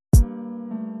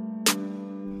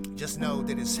just know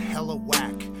that it's hella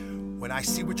whack. When I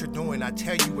see what you're doing, I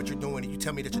tell you what you're doing, and you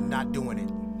tell me that you're not doing it.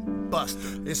 Buster.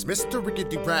 It's Mr.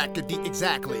 Rickety Rackety,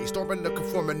 exactly. Storming the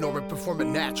conforming norm and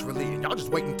performing naturally. And y'all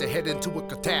just waiting to head into a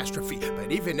catastrophe. But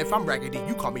even if I'm raggedy,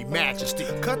 you call me Majesty.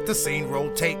 Cut the scene,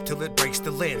 roll tape till it breaks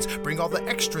the lens. Bring all the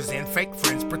extras in, fake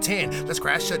friends pretend. Let's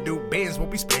crash a new Benz while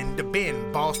we spin the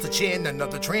bin. Balls to chin,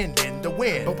 another trend in the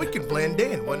wind. But we can blend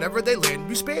in whenever they lend,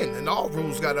 we spin. And all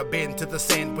rules gotta bend to the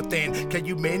sand within. Can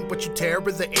you mend what you tear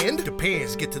at the end?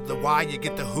 Depends. Get to the why, you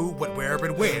get the who, what, where,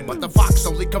 and when. But the fox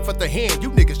only come for the hand. You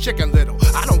niggas chicken little.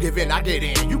 I don't give in, I get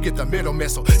in. You get the middle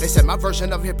missile. They said my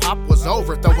version of hip hop was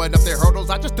over. Throwing up their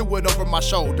hurdles, I just threw it over my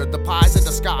shoulder. The pie's in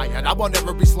the sky, and I won't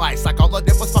ever be sliced. Like all of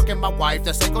them was fucking my wife.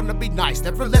 That's ain't gonna be nice.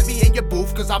 Never let me in your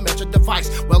booth, cause I'm at your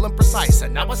device. Well and precise,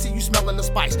 and now I see you smelling the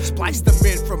spice. Splice the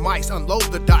men from mice, unload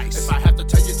the dice. If I have to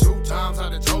tell you 2 times, I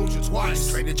done told you twice.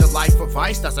 Traded your life for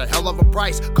vice, that's a hell of a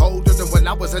price. Colder than when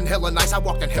I was in hella nice. I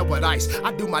walked in hell with ice.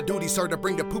 I do my duty, sir, to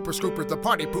bring the pooper scooper, the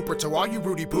party pooper. To all you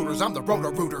Rudy Pooters, I'm the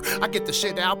rotor rooter. I get the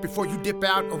shit out before you dip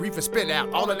out or even spit out.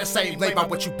 All in the same lane by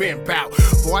what you been bout.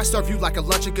 Boy, I serve you like a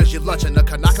luncheon cause you're lunching. A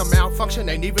Kanaka malfunction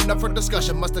ain't even up for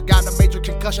discussion. Must've got a major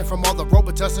concussion from all the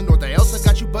Robitussin, or the Elsa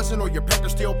got you bussin', or your pecker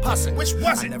still pussin'. Which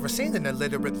was it? I never seen an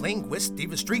illiterate linguist.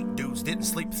 Even street dudes didn't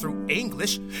sleep through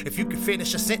English. If you can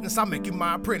finish a sentence, I'll make you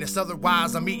my apprentice.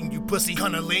 Otherwise, I'm eating you pussy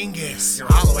cunnilingus. Your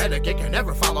hollow etiquette can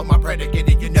never follow my predicate.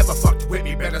 And you never fucked with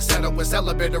me. Better settle with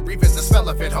celibate or even the smell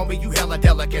of it. Homie, you hella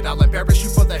delicate. I'll embarrass you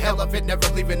for the hell of it. Never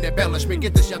leaving embellishment.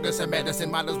 Get this younger some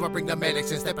medicine. Might as well bring the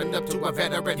medics in. Stepping up to a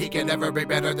veteran. He can never be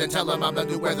better than tell him I'm the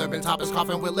new weatherman. Top his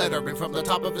coffin with lettering. From the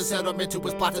top of his settlement to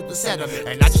his plot to the sediment.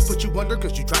 And I just put you under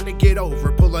cause you trying to get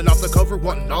over. Pulling off the cover,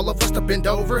 wanting all of us to bend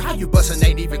over. How you bustin'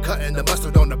 ain't even cutting the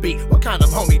mustard on the beat? What kind of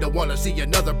homie don't wanna see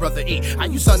another brother eat? How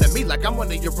you sunning me like I'm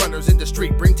one of your runners in the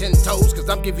street? Bring 10 toes cause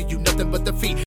I'm giving you nothing but defeat.